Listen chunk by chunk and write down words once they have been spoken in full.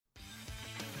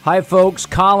Hi, folks.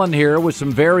 Colin here with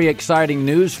some very exciting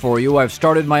news for you. I've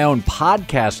started my own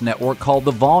podcast network called The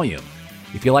Volume.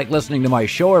 If you like listening to my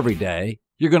show every day,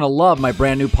 you're going to love my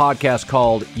brand new podcast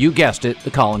called, you guessed it, The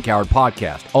Colin Cowherd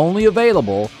Podcast, only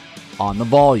available on The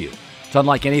Volume. It's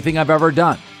unlike anything I've ever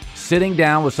done. Sitting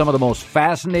down with some of the most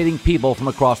fascinating people from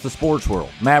across the sports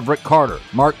world. Maverick Carter,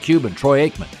 Mark Cuban, Troy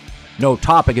Aikman. No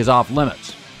topic is off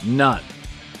limits. None.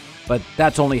 But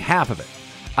that's only half of it.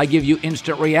 I give you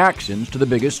instant reactions to the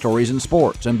biggest stories in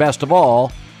sports. And best of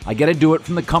all, I get to do it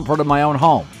from the comfort of my own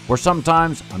home, where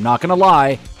sometimes, I'm not going to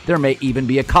lie, there may even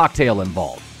be a cocktail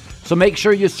involved. So make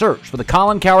sure you search for the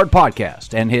Colin Cowherd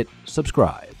Podcast and hit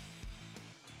subscribe.